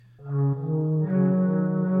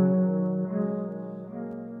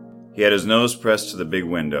He had his nose pressed to the big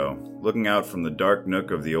window, looking out from the dark nook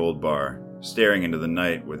of the old bar, staring into the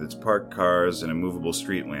night with its parked cars and immovable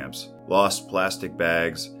street lamps, lost plastic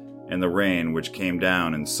bags, and the rain which came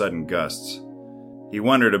down in sudden gusts. He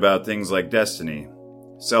wondered about things like destiny,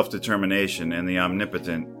 self-determination, and the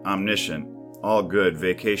omnipotent, omniscient, all-good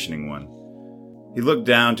vacationing one. He looked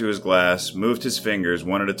down to his glass, moved his fingers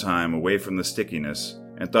one at a time away from the stickiness,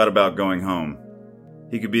 and thought about going home.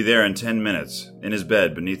 He could be there in 10 minutes, in his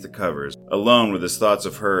bed beneath the covers, alone with his thoughts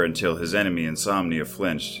of her until his enemy insomnia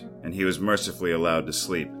flinched, and he was mercifully allowed to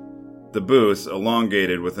sleep. The booth,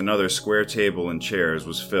 elongated with another square table and chairs,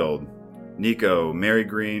 was filled. Nico, Mary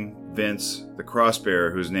Green, Vince, the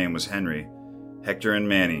cross-bearer whose name was Henry, Hector and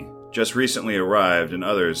Manny, just recently arrived, and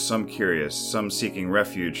others, some curious, some seeking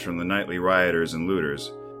refuge from the nightly rioters and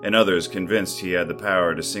looters, and others convinced he had the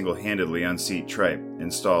power to single-handedly unseat tripe,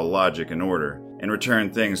 install logic and order, and return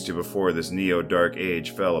things to before this neo-dark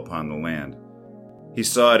age fell upon the land. He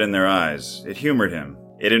saw it in their eyes. It humored him.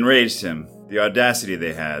 It enraged him. The audacity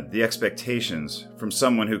they had, the expectations, from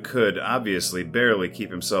someone who could, obviously, barely keep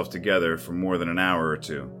himself together for more than an hour or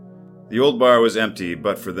two. The old bar was empty,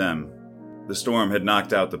 but for them. The storm had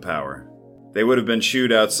knocked out the power. They would have been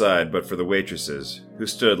shooed outside but for the waitresses, who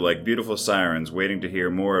stood like beautiful sirens waiting to hear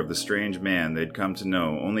more of the strange man they'd come to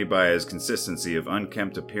know only by his consistency of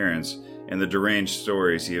unkempt appearance and the deranged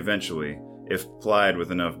stories he eventually, if plied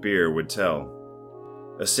with enough beer, would tell.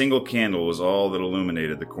 A single candle was all that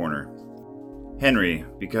illuminated the corner. Henry,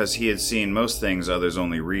 because he had seen most things others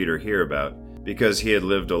only read or hear about, because he had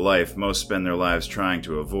lived a life most spend their lives trying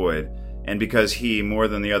to avoid, and because he, more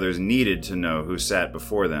than the others, needed to know who sat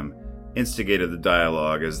before them, instigated the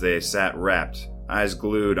dialogue as they sat rapt, eyes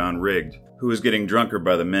glued on Wrigdd, who was getting drunker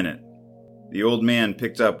by the minute. The old man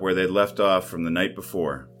picked up where they'd left off from the night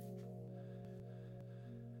before.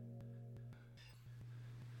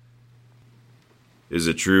 Is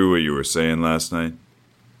it true what you were saying last night?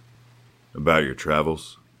 About your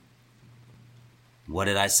travels? What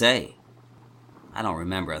did I say? I don't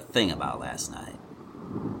remember a thing about last night.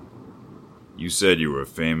 You said you were a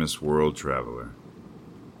famous world traveler.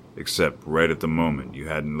 Except right at the moment you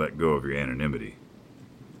hadn't let go of your anonymity.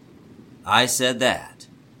 I said that.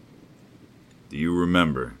 Do you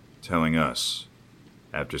remember telling us,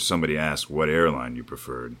 after somebody asked what airline you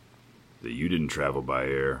preferred, that you didn't travel by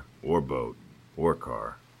air or boat or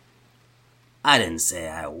car? I didn't say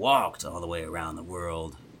I walked all the way around the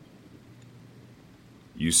world.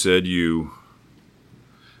 You said you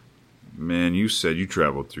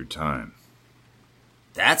traveled through time.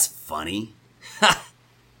 That's funny.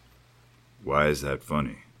 Why is that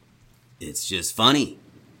funny? It's just funny.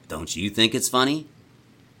 Don't you think it's funny?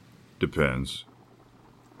 Depends.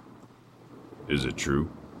 Is it true?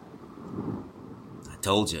 I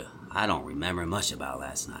told you, I don't remember much about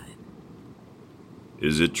last night.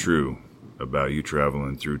 Is it true about you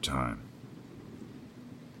traveling through time?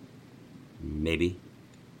 Maybe.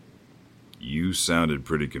 You sounded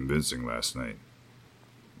pretty convincing last night.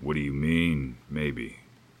 What do you mean, maybe?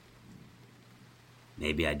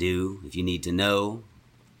 Maybe I do, if you need to know.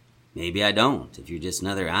 Maybe I don't, if you're just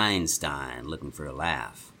another Einstein looking for a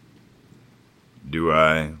laugh. Do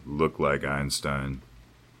I look like Einstein?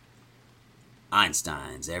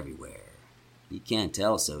 Einstein's everywhere. You can't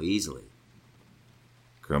tell so easily.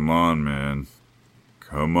 Come on, man.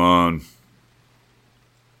 Come on.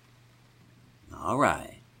 All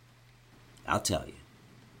right. I'll tell you.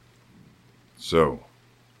 So,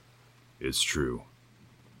 it's true.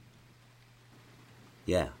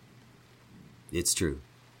 Yeah, it's true.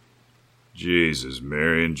 Jesus,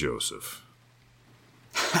 Mary and Joseph.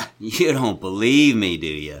 You don't believe me, do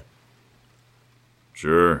you?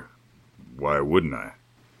 Sure. Why wouldn't I?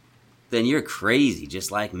 Then you're crazy,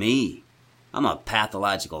 just like me. I'm a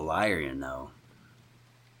pathological liar, you know.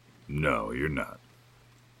 No, you're not.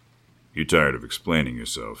 You're tired of explaining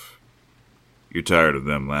yourself. You're tired of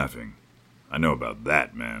them laughing. I know about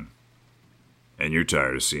that, man. And you're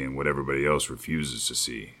tired of seeing what everybody else refuses to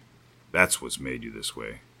see. That's what's made you this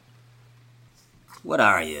way. What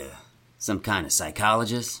are you? Some kind of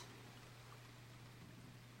psychologist?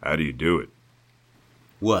 How do you do it?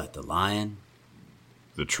 What, the lying?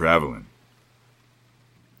 The traveling.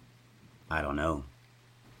 I don't know.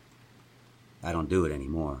 I don't do it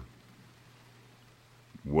anymore.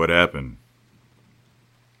 What happened?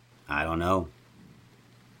 I don't know.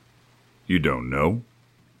 You don't know?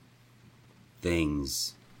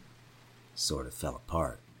 Things sort of fell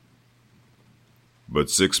apart.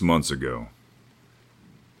 But 6 months ago.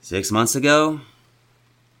 6 months ago?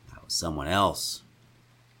 That was someone else.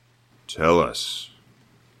 Tell us.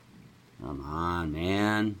 Come on,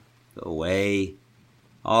 man. Go away.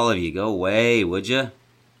 All of you, go away, would you?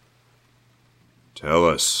 Tell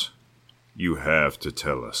us. You have to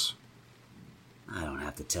tell us. I don't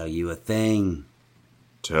have to tell you a thing.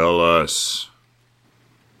 Tell us.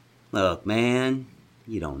 Look, man,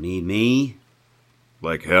 you don't need me.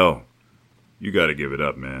 Like hell. You gotta give it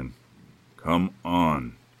up, man. Come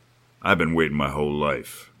on. I've been waiting my whole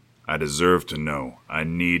life. I deserve to know. I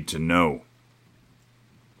need to know.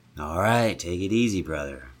 All right, take it easy,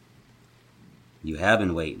 brother. You have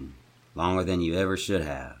been waiting, longer than you ever should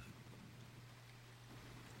have.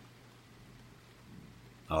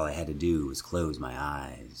 All I had to do was close my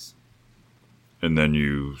eyes. And then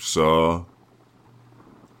you saw?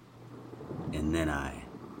 And then I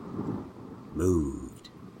moved.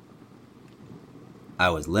 I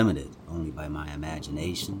was limited only by my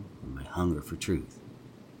imagination and my hunger for truth.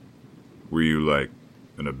 Were you like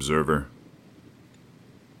an observer?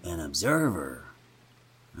 An observer?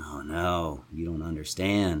 Oh no, you don't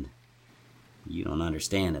understand. You don't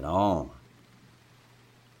understand at all.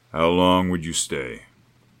 How long would you stay?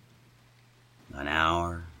 An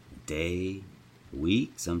hour, a day, a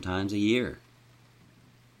week, sometimes a year.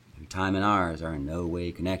 Your time and ours are in no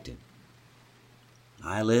way connected.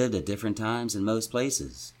 I lived at different times in most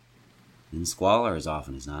places. In squalor as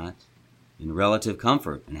often as not. In relative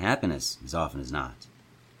comfort and happiness as often as not.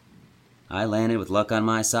 I landed with luck on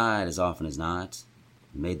my side as often as not,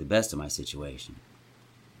 and made the best of my situation.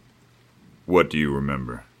 What do you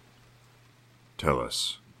remember? Tell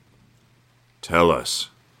us. Tell us.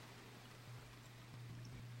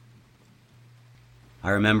 I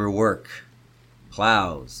remember work,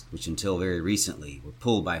 plows, which until very recently were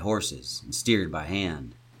pulled by horses and steered by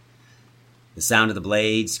hand. The sound of the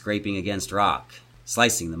blades scraping against rock,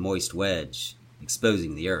 slicing the moist wedge,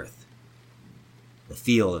 exposing the earth. The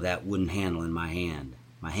feel of that wooden handle in my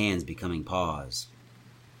hands becoming paws.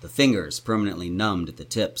 The fingers permanently numbed at the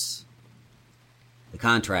tips. The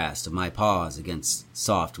contrast of my paws against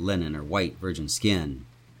soft linen or white virgin skin.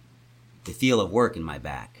 The feel of work in my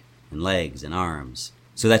back and legs and arms,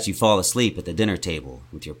 so that you fall asleep at the dinner table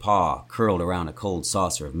with your paw curled around a cold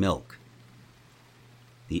saucer of milk.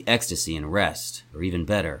 The ecstasy in rest, or even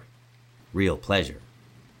better, real pleasure.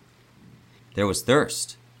 There was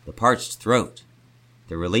thirst, the parched throat,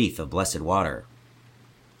 the relief of blessed water.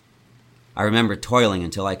 I remember toiling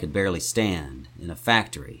until I could barely stand, in a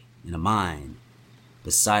factory, in a mine,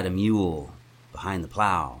 beside a mule, behind the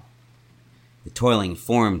plow. The toiling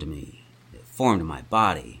formed me, it formed my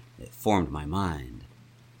body, it formed my mind.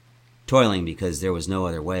 Toiling because there was no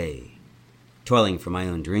other way. Toiling for my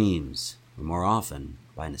own dreams, or more often,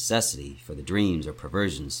 by necessity, for the dreams or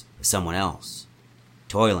perversions of someone else.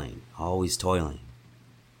 Toiling, always toiling.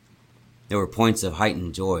 There were points of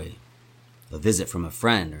heightened joy, a visit from a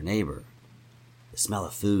friend or neighbor, the smell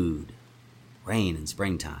of food, rain in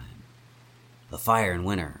springtime, a fire in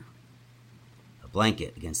winter, a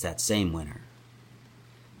blanket against that same winter.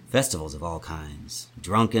 Festivals of all kinds,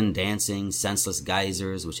 drunken, dancing, senseless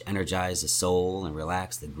geysers which energize the soul and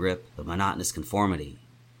relax the grip of monotonous conformity.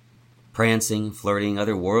 Prancing, flirting,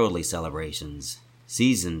 otherworldly celebrations,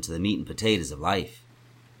 seasoned to the meat and potatoes of life.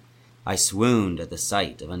 I swooned at the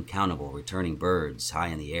sight of uncountable returning birds high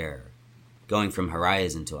in the air, going from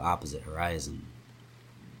horizon to opposite horizon.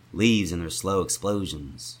 Leaves in their slow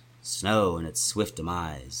explosions, snow in its swift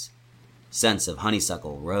demise, scents of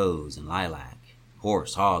honeysuckle, rose, and lilac,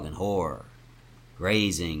 horse, hog, and whore,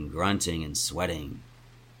 grazing, grunting, and sweating.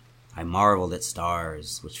 I marveled at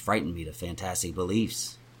stars, which frightened me to fantastic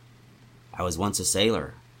beliefs. I was once a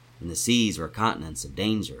sailor, and the seas were continents of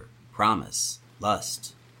danger, promise,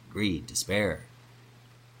 lust, greed, despair.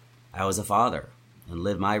 I was a father, and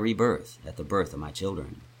lived my rebirth at the birth of my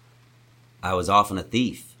children. I was often a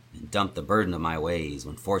thief, and dumped the burden of my ways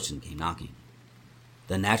when fortune came knocking.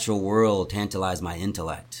 The natural world tantalized my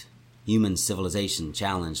intellect. Human civilization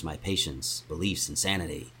challenged my patience, beliefs, and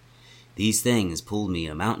sanity. These things pulled me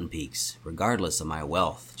to mountain peaks, regardless of my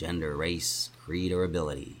wealth, gender, race, creed, or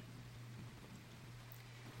ability.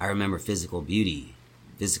 I remember physical beauty,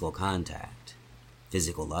 physical contact,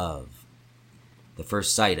 physical love. The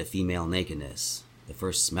first sight of female nakedness, the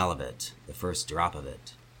first smell of it, the first drop of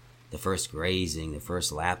it, the first grazing, the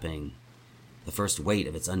first lapping, the first weight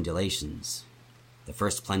of its undulations, the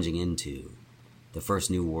first plunging into, the first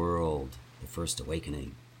new world, the first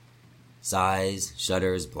awakening. Sighs,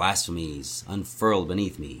 shudders, blasphemies unfurled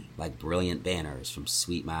beneath me like brilliant banners from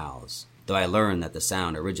sweet mouths, though I learned that the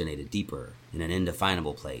sound originated deeper, in an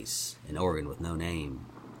indefinable place, an organ with no name,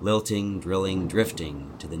 lilting, drilling,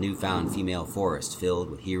 drifting to the newfound female forest filled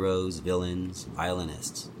with heroes, villains,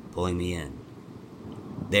 violinists, pulling me in.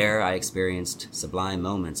 There I experienced sublime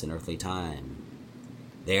moments in earthly time.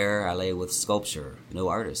 There I lay with sculpture no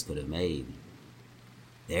artist could have made.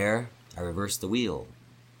 There I reversed the wheel,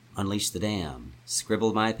 unleashed the dam,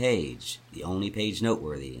 scribbled my page, the only page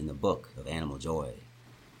noteworthy in the book of animal joy.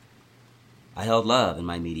 I held love in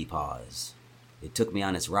my meaty paws. It took me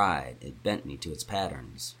on its ride, it bent me to its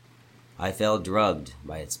patterns. I fell drugged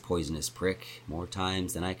by its poisonous prick more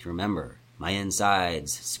times than I can remember. My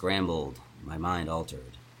insides scrambled, my mind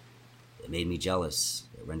altered. It made me jealous,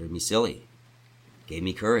 it rendered me silly. It gave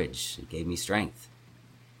me courage, it gave me strength.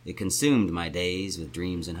 It consumed my days with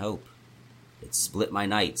dreams and hope. It split my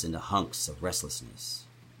nights into hunks of restlessness.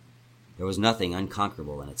 There was nothing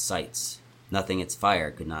unconquerable in its sights, nothing its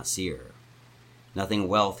fire could not sear, nothing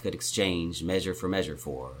wealth could exchange measure for measure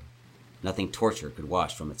for, nothing torture could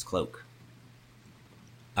wash from its cloak.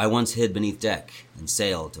 I once hid beneath deck and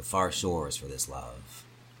sailed to far shores for this love.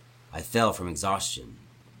 I fell from exhaustion,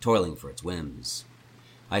 toiling for its whims.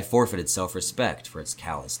 I forfeited self-respect for its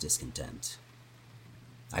callous discontent.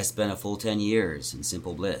 I spent a full 10 years in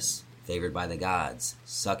simple bliss, favored by the gods,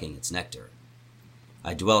 sucking its nectar.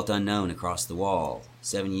 I dwelt unknown across the wall,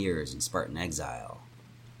 7 years in Spartan exile.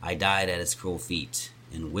 I died at its cruel feet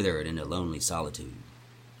and withered into lonely solitude.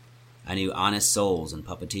 I knew honest souls and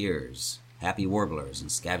puppeteers, happy warblers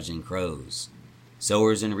and scavenging crows,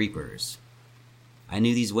 sowers and reapers. I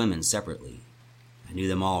knew these women separately. I knew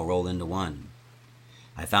them all rolled into one.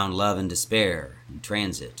 I found love in despair, in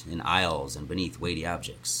transit, in aisles and beneath weighty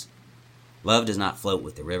objects. Love does not float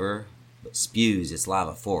with the river, but spews its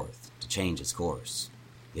lava forth to change its course.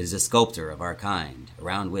 It is a sculptor of our kind,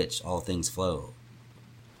 around which all things flow.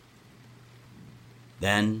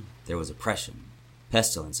 Then there was oppression,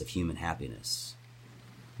 pestilence of human happiness.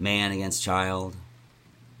 Man against child,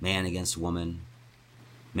 man against woman,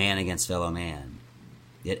 man against fellow man.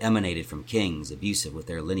 It emanated from kings abusive with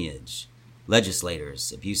their lineage,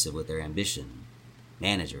 legislators abusive with their ambition,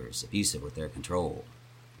 managers abusive with their control.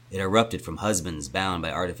 It erupted from husbands bound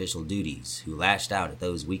by artificial duties who lashed out at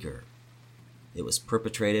those weaker. It was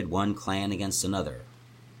perpetrated one clan against another.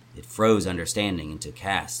 It froze understanding into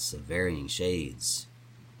castes of varying shades.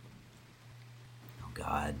 Oh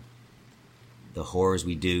God, the horrors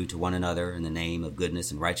we do to one another in the name of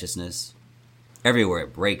goodness and righteousness. Everywhere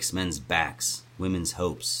it breaks men's backs, women's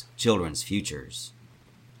hopes, children's futures.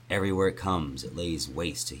 Everywhere it comes, it lays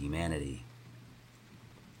waste to humanity.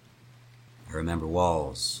 I remember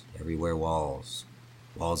walls, everywhere walls.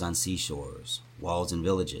 Walls on seashores, walls in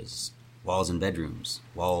villages, walls in bedrooms,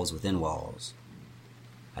 walls within walls.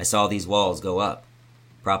 I saw these walls go up,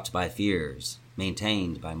 propped by fears,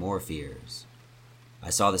 maintained by more fears. I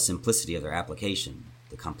saw the simplicity of their application,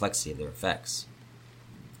 the complexity of their effects.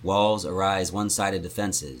 Walls arise one-sided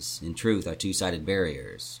defenses, in truth are two-sided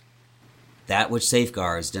barriers. That which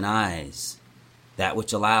safeguards denies, that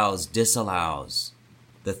which allows disallows.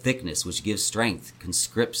 The thickness which gives strength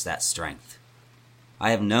conscripts that strength.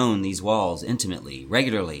 I have known these walls intimately,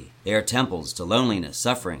 regularly. They are temples to loneliness,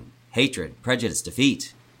 suffering, hatred, prejudice,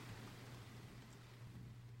 defeat.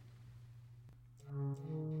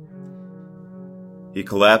 He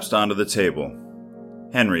collapsed onto the table.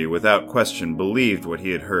 Henry, without question, believed what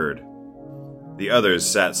he had heard. The others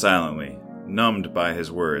sat silently, numbed by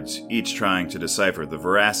his words, each trying to decipher the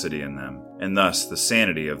veracity in them, and thus the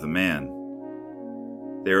sanity of the man.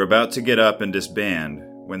 They were about to get up and disband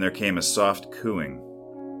when there came a soft cooing.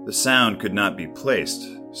 The sound could not be placed,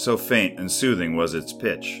 so faint and soothing was its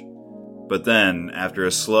pitch. But then, after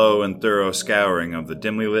a slow and thorough scouring of the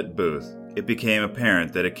dimly lit booth, it became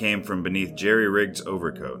apparent that it came from beneath Jerry Wrigd's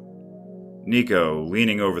overcoat. Nico,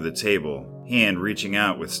 leaning over the table, hand reaching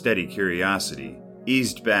out with steady curiosity,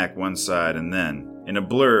 eased back one side and then, in a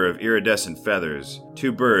blur of iridescent feathers,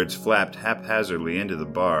 2 birds flapped haphazardly into the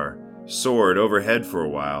bar, soared overhead for a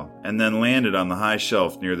while, and then landed on the high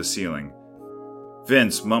shelf near the ceiling.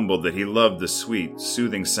 Vince mumbled that he loved the sweet,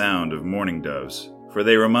 soothing sound of mourning doves, for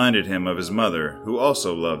they reminded him of his mother, who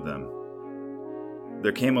also loved them.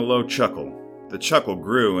 There came a low chuckle. The chuckle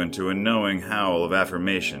grew into a knowing howl of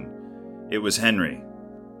affirmation. It was Henry.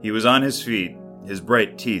 He was on his feet, his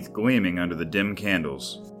bright teeth gleaming under the dim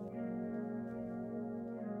candles.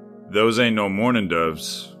 Those ain't no mourning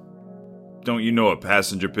doves. Don't you know a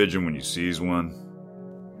passenger pigeon when you sees one?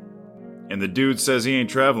 And the dude says he ain't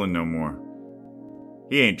traveling no more.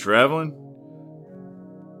 He ain't traveling?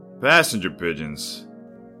 Passenger pigeons.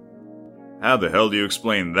 How the hell do you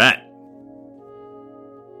explain that?